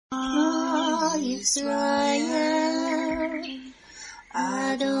Israel,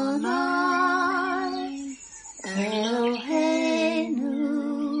 Adonai, Eloheinu,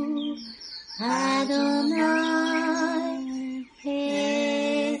 Adonai,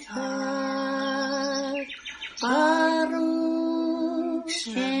 Echad, Baruch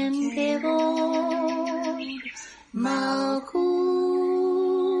Shem Kevod, Malkuto,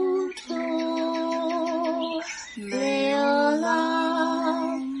 Leolam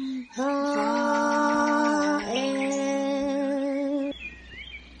Va'ed.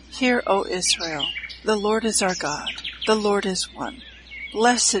 Hear, O Israel, the Lord is our God, the Lord is one.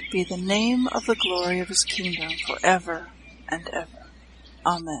 Blessed be the name of the glory of his kingdom forever and ever.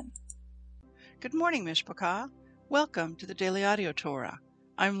 Amen. Good morning, Mishpachah. Welcome to the Daily Audio Torah.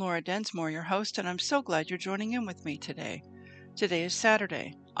 I'm Laura Densmore, your host, and I'm so glad you're joining in with me today. Today is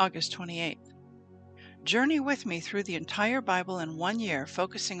Saturday, August 28th. Journey with me through the entire Bible in 1 year,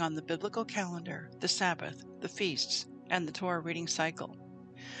 focusing on the biblical calendar, the Sabbath, the feasts, and the Torah reading cycle.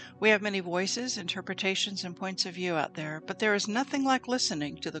 We have many voices, interpretations, and points of view out there, but there is nothing like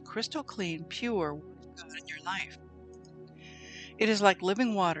listening to the crystal clean, pure Word of God in your life. It is like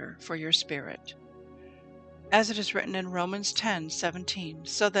living water for your spirit. As it is written in Romans 10:17,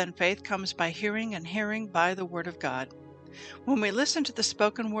 so then faith comes by hearing, and hearing by the Word of God. When we listen to the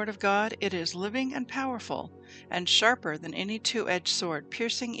spoken Word of God, it is living and powerful, and sharper than any two-edged sword,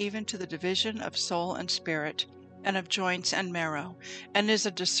 piercing even to the division of soul and spirit, and of joints and marrow, and is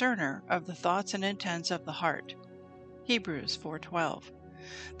a discerner of the thoughts and intents of the heart. Hebrews 4:12.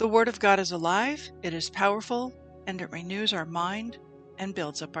 The Word of God is alive, it is powerful, and it renews our mind and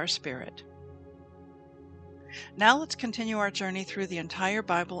builds up our spirit. Now let's continue our journey through the entire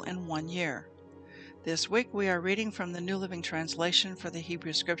Bible in 1 year. This week we are reading from the New Living Translation for the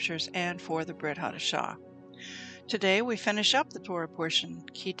Hebrew Scriptures and for the Brit Hadashah. Today we finish up the Torah portion,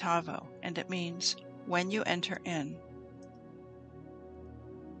 Ki Tavo, and it means when you enter in.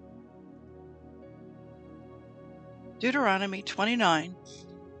 Deuteronomy 29,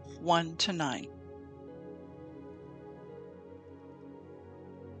 1-9.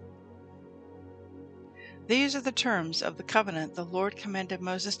 These are the terms of the covenant the Lord commanded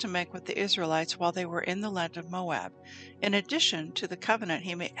Moses to make with the Israelites while they were in the land of Moab, in addition to the covenant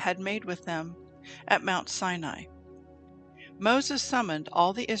he had made with them at Mount Sinai. Moses summoned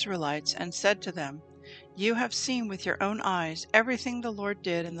all the Israelites and said to them, "You have seen with your own eyes everything the Lord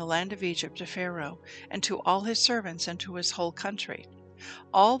did in the land of Egypt to Pharaoh, and to all his servants, and to his whole country.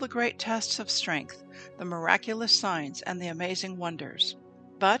 All the great tests of strength, the miraculous signs, and the amazing wonders.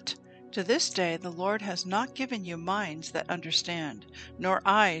 But to this day the Lord has not given you minds that understand, nor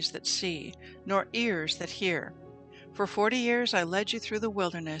eyes that see, nor ears that hear. For 40 years I led you through the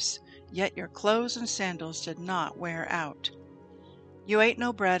wilderness, yet your clothes and sandals did not wear out. You ate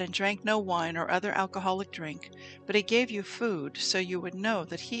no bread and drank no wine or other alcoholic drink, but he gave you food so you would know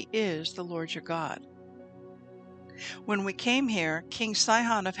that he is the Lord your God. When we came here, King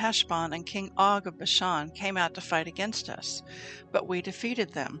Sihon of Heshbon and King Og of Bashan came out to fight against us, but we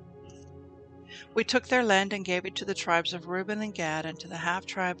defeated them. We took their land and gave it to the tribes of Reuben and Gad and to the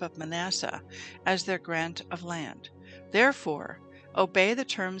half-tribe of Manasseh as their grant of land. Therefore, obey the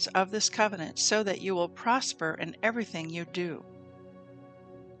terms of this covenant so that you will prosper in everything you do."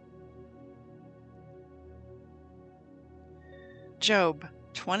 Job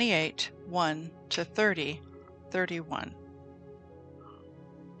 28, 1-30, 31.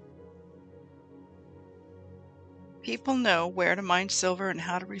 People know where to mine silver and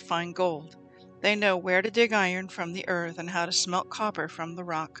how to refine gold. They know where to dig iron from the earth and how to smelt copper from the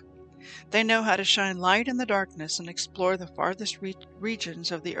rock. They know how to shine light in the darkness and explore the farthest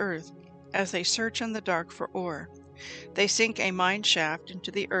regions of the earth as they search in the dark for ore. They sink a mine shaft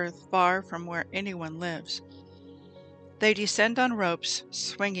into the earth far from where anyone lives. They descend on ropes,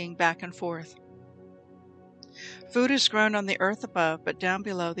 swinging back and forth. Food is grown on the earth above, but down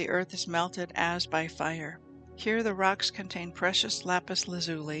below the earth is melted as by fire. Here the rocks contain precious lapis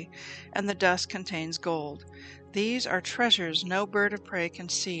lazuli, and the dust contains gold. These are treasures no bird of prey can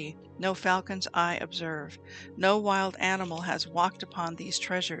see, no falcon's eye observe. No wild animal has walked upon these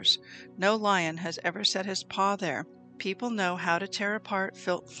treasures. No lion has ever set his paw there. People know how to tear apart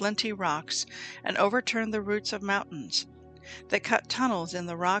flinty rocks and overturn the roots of mountains. They cut tunnels in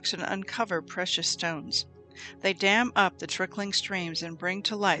the rocks and uncover precious stones. They dam up the trickling streams and bring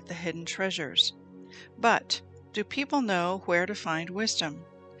to light the hidden treasures. But do people know where to find wisdom?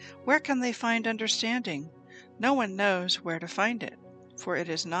 Where can they find understanding? No one knows where to find it, for it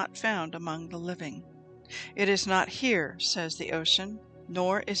is not found among the living. It is not here, says the ocean,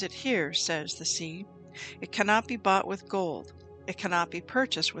 nor is it here, says the sea. It cannot be bought with gold. It cannot be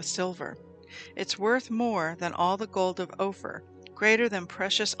purchased with silver. It's worth more than all the gold of Ophir, greater than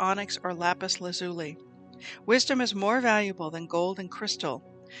precious onyx or lapis lazuli. Wisdom is more valuable than gold and crystal.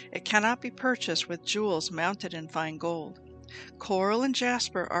 It cannot be purchased with jewels mounted in fine gold. Coral and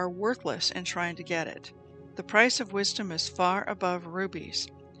jasper are worthless in trying to get it. The price of wisdom is far above rubies.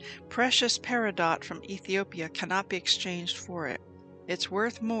 Precious peridot from Ethiopia cannot be exchanged for it. It's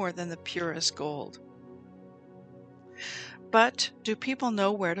worth more than the purest gold. But do people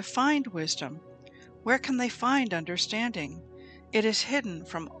know where to find wisdom? Where can they find understanding? It is hidden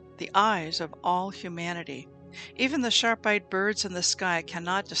from the eyes of all humanity. Even the sharp-eyed birds in the sky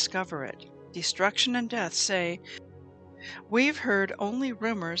cannot discover it. Destruction and death say, "We've heard only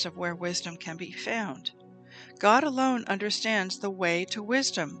rumors of where wisdom can be found." God alone understands the way to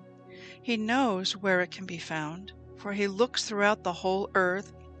wisdom. He knows where it can be found, for he looks throughout the whole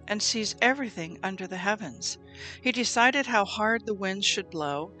earth and sees everything under the heavens. He decided how hard the winds should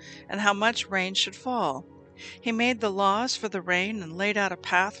blow and how much rain should fall. He made the laws for the rain and laid out a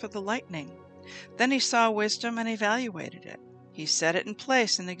path for the lightning. Then he saw wisdom and evaluated it. He set it in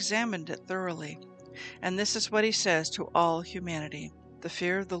place and examined it thoroughly. And this is what he says to all humanity: the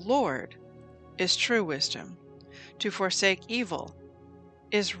fear of the Lord is true wisdom. To forsake evil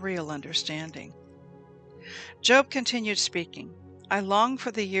is real understanding. Job continued speaking. I long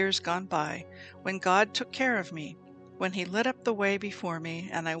for the years gone by, when God took care of me, when he lit up the way before me,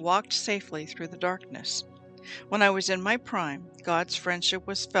 and I walked safely through the darkness. When I was in my prime, God's friendship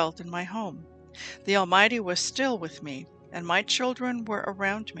was felt in my home. The Almighty was still with me, and my children were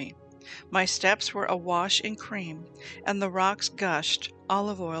around me. My steps were awash in cream, and the rocks gushed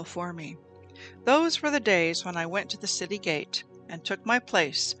olive oil for me. Those were the days when I went to the city gate and took my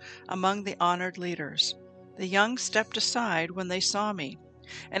place among the honored leaders. The young stepped aside when they saw me,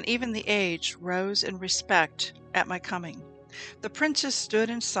 and even the aged rose in respect at my coming. The princes stood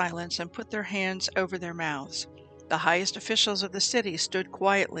in silence and put their hands over their mouths. The highest officials of the city stood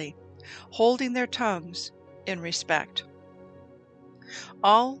quietly, holding their tongues in respect.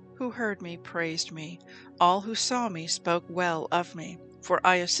 All who heard me praised me. All who saw me spoke well of me. For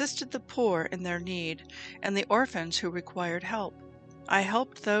I assisted the poor in their need and the orphans who required help. I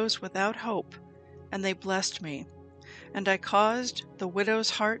helped those without hope, and they blessed me. And I caused the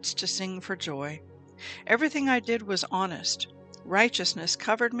widows' hearts to sing for joy. Everything I did was honest. Righteousness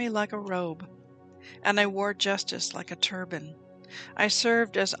covered me like a robe, and I wore justice like a turban. I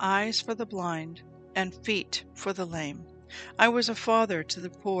served as eyes for the blind and feet for the lame. I was a father to the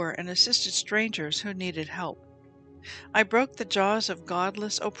poor and assisted strangers who needed help. I broke the jaws of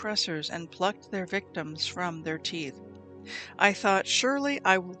godless oppressors and plucked their victims from their teeth. I thought, surely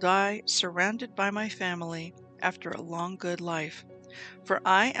I will die surrounded by my family after a long good life. For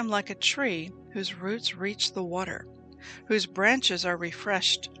I am like a tree whose roots reach the water, whose branches are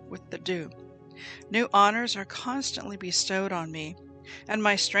refreshed with the dew. New honors are constantly bestowed on me, and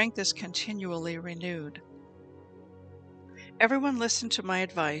my strength is continually renewed. Everyone listened to my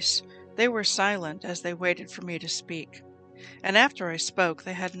advice. They were silent as they waited for me to speak. And after I spoke,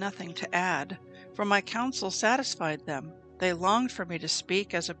 they had nothing to add, for my counsel satisfied them. They longed for me to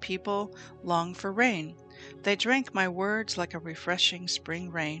speak as a people long for rain. They drank my words like a refreshing spring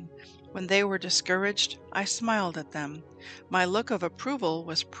rain. When they were discouraged, I smiled at them. My look of approval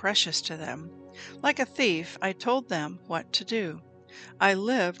was precious to them. Like a thief, I told them what to do. I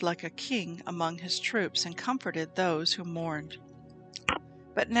lived like a king among his troops and comforted those who mourned.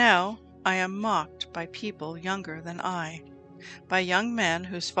 But now I am mocked by people younger than I, by young men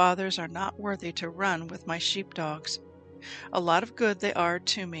whose fathers are not worthy to run with my sheepdogs. A lot of good they are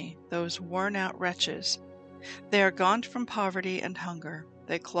to me, those worn-out wretches. They are gaunt from poverty and hunger.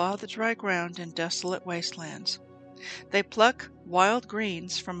 They claw the dry ground in desolate wastelands. They pluck wild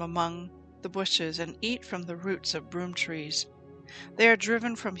greens from among the bushes and eat from the roots of broom trees. They are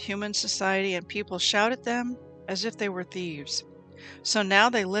driven from human society, and people shout at them as if they were thieves. So now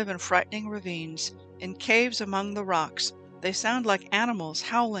they live in frightening ravines, in caves among the rocks. They sound like animals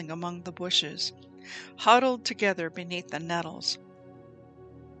howling among the bushes, huddled together beneath the nettles.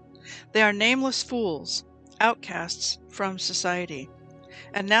 They are nameless fools, outcasts from society.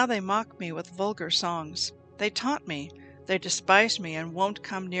 And now they mock me with vulgar songs. They taunt me, they despise me, and won't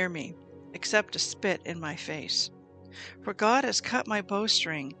come near me, except to spit in my face. For God has cut my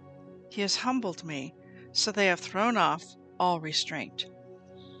bowstring. He has humbled me, so they have thrown off all restraint.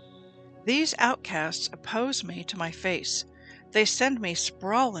 These outcasts oppose me to my face. They send me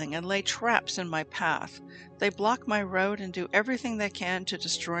sprawling and lay traps in my path. They block my road and do everything they can to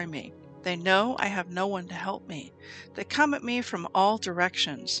destroy me. They know I have no one to help me. They come at me from all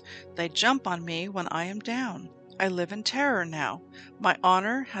directions. They jump on me when I am down. I live in terror now. My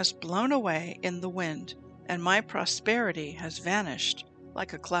honor has blown away in the wind, and my prosperity has vanished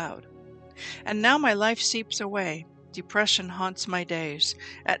like a cloud. And now my life seeps away. Depression haunts my days.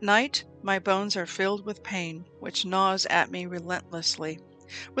 At night, my bones are filled with pain, which gnaws at me relentlessly.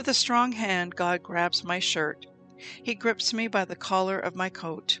 With a strong hand, God grabs my shirt. He grips me by the collar of my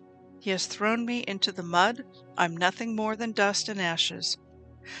coat. He has thrown me into the mud. I'm nothing more than dust and ashes.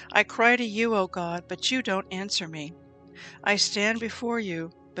 I cry to you, O God, but you don't answer me. I stand before you,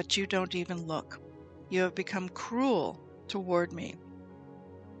 but you don't even look. You have become cruel toward me.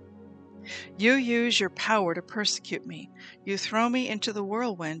 You use your power to persecute me. You throw me into the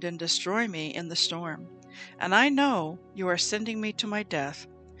whirlwind and destroy me in the storm. And I know you are sending me to my death,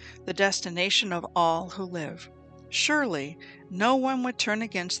 the destination of all who live. Surely no one would turn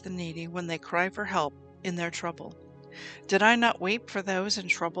against the needy when they cry for help in their trouble. Did I not weep for those in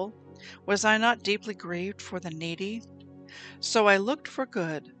trouble? Was I not deeply grieved for the needy? So I looked for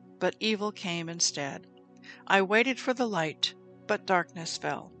good, but evil came instead. I waited for the light, but darkness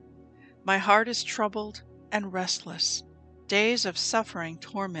fell. My heart is troubled and restless. Days of suffering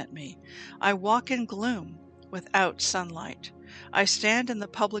torment me. I walk in gloom, without sunlight. I stand in the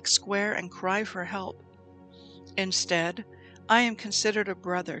public square and cry for help. Instead, I am considered a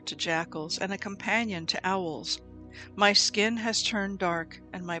brother to jackals and a companion to owls. My skin has turned dark,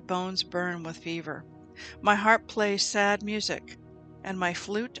 and my bones burn with fever. My harp plays sad music, and my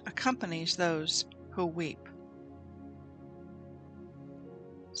flute accompanies those who weep.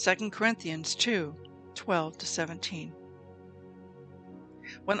 2 Corinthians 2:12-17.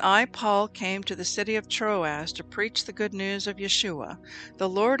 When I, Paul, came to the city of Troas to preach the good news of Yeshua, the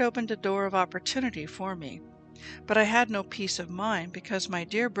Lord opened a door of opportunity for me. But I had no peace of mind because my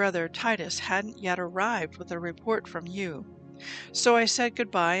dear brother Titus hadn't yet arrived with a report from you. So I said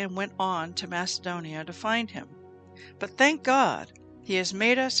goodbye and went on to Macedonia to find him. But thank God, he has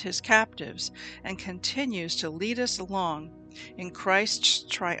made us his captives and continues to lead us along in Christ's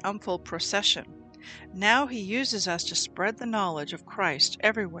triumphal procession. Now he uses us to spread the knowledge of Christ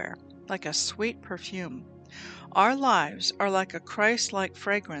everywhere, like a sweet perfume. Our lives are like a Christ-like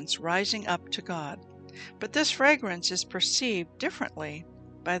fragrance rising up to God. But this fragrance is perceived differently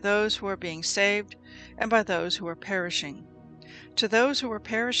by those who are being saved and by those who are perishing. To those who are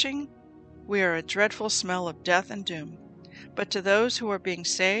perishing, we are a dreadful smell of death and doom. But to those who are being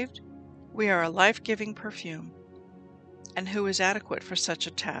saved, we are a life-giving perfume. And who is adequate for such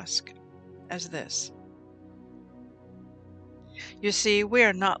a task as this? You see, we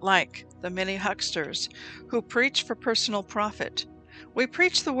are not like the many hucksters who preach for personal profit. We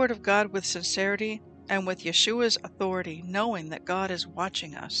preach the Word of God with sincerity and with Yeshua's authority, knowing that God is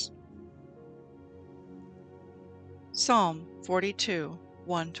watching us. Psalm 42,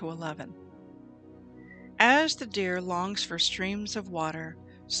 1-11. As the deer longs for streams of water,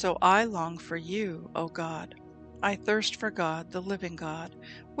 so I long for you, O God. I thirst for God, the living God.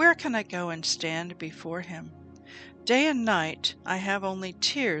 Where can I go and stand before him? Day and night I have only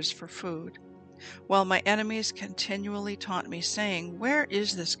tears for food, while my enemies continually taunt me, saying, "Where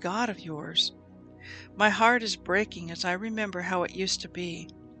is this God of yours?" My heart is breaking as I remember how it used to be.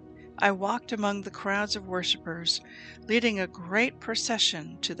 I walked among the crowds of worshippers, leading a great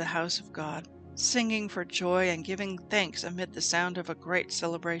procession to the house of God, singing for joy and giving thanks amid the sound of a great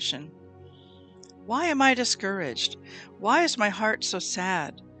celebration. Why am I discouraged? Why is my heart so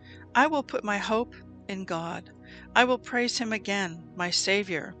sad? I will put my hope in God. I will praise him again, my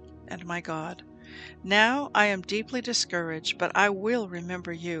Savior and my God. Now I am deeply discouraged, but I will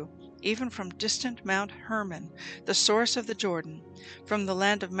remember you, even from distant Mount Hermon, the source of the Jordan, from the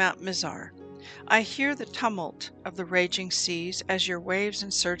land of Mount Mizar. I hear the tumult of the raging seas as your waves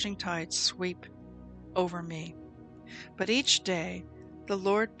and surging tides sweep over me. But each day the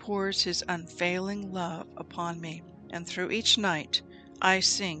Lord pours his unfailing love upon me, and through each night I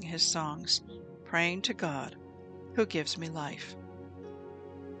sing his songs, praying to God who gives me life.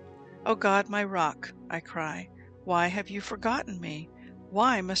 O God, my rock, I cry, why have you forgotten me?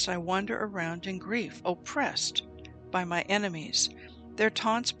 Why must I wander around in grief, oppressed by my enemies? Their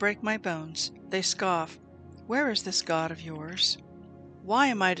taunts break my bones. They scoff, "Where is this God of yours?" Why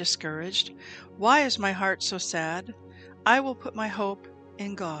am I discouraged? Why is my heart so sad? I will put my hope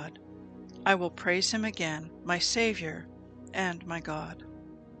in God. I will praise him again, my Savior and my God.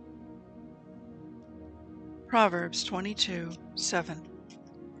 Proverbs 22:7.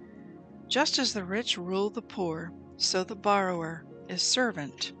 Just as the rich rule the poor, so the borrower is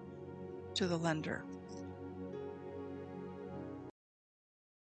servant to the lender.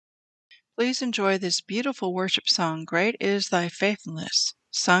 Please enjoy this beautiful worship song, "Great is Thy Faithfulness,"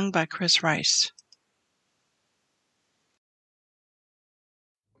 sung by Chris Rice.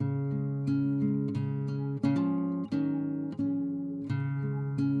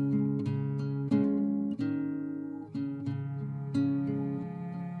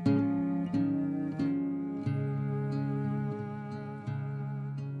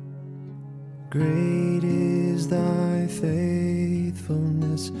 Great is thy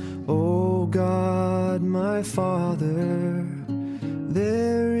faithfulness, O God, my Father.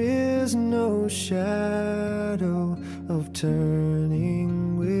 There is no shadow of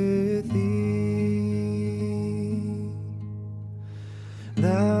turning with thee.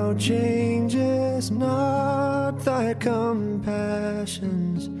 Thou changest not, thy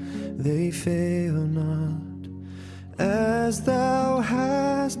compassions, they fail not. As thou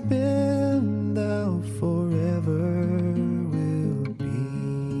hast been, thou forever wilt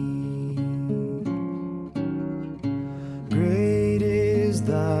be. Great is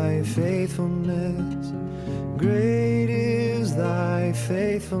thy faithfulness, great is thy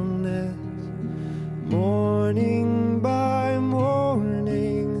faithfulness. Morning by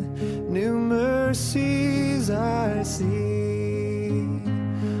morning, new mercies I see.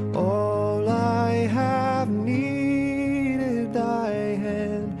 All I have needed, thy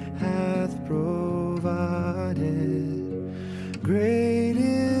hand hath provided. Great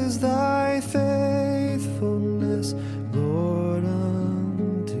is thy faithfulness, Lord,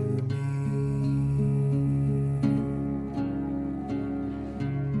 unto me.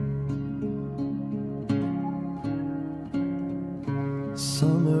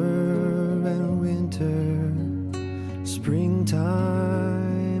 Summer and winter,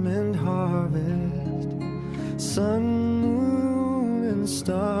 springtime and harvest, sun, moon, and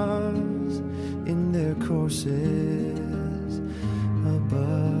stars in their courses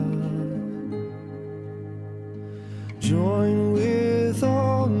above. Join with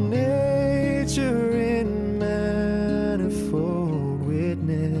all nature in manifold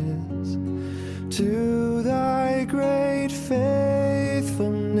witness to thy great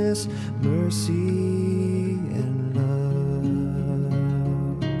faithfulness, mercy, and love.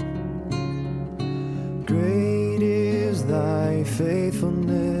 Great is thy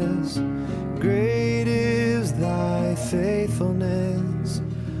faithfulness, great is thy faithfulness.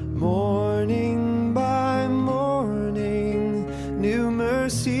 Morning by morning, new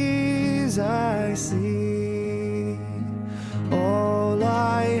mercies I see. All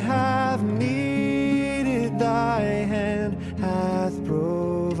I have needed, thy hand hath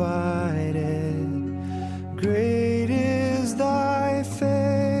provided. Great is thy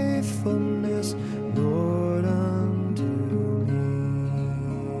faithfulness, Lord, unto me.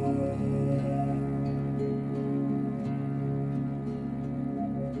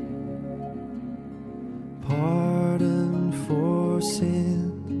 Pardon for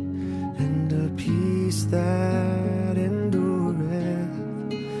sin and a peace that endureth,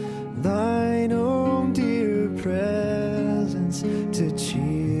 thine own dear presence to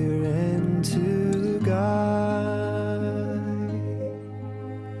cheer and to guide.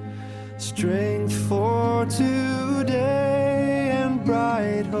 Strength for today and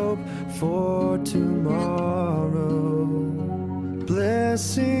bright hope for tomorrow.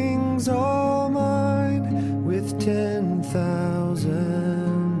 Blessings all mine with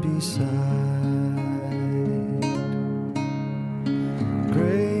 10,000 beside.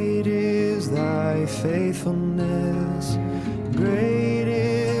 Great is thy faithfulness, great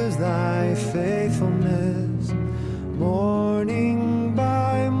is thy faithfulness. Morning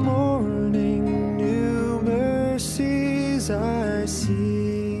by morning, new mercies I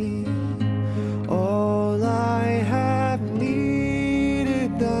see. All I have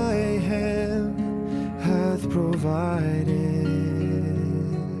needed, thy hand hath provided.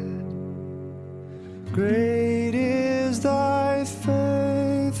 Great is thy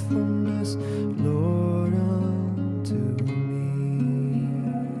faithfulness, Lord, unto me.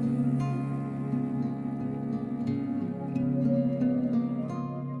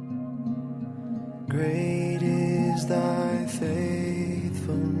 Great is thy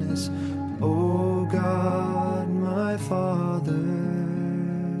faithfulness, O God, my Father.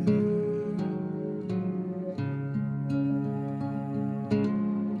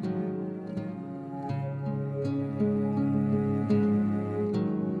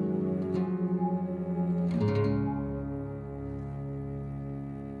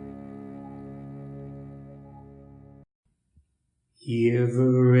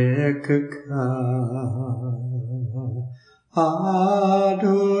 Yevrekka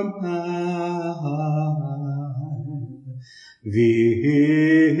Adonai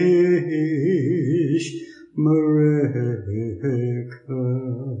Vish Mereka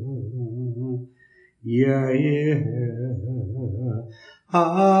Yair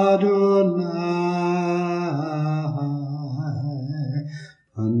Adonai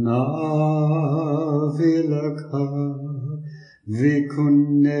Panavilaka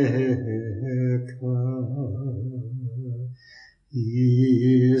Vikuneka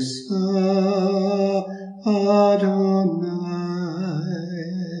Isa Adonai,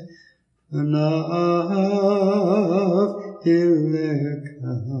 panav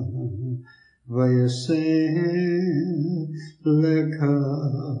Elecha, vayasem lecha,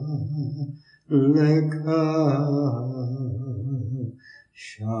 lecha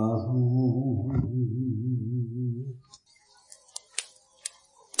shalom.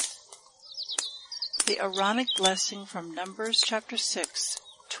 The Aaronic blessing from Numbers chapter 6,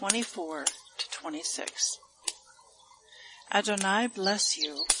 24 to 26. Adonai bless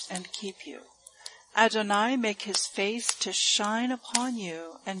you and keep you. Adonai make his face to shine upon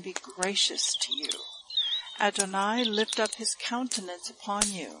you and be gracious to you. Adonai lift up his countenance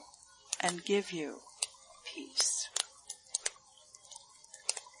upon you and give you peace.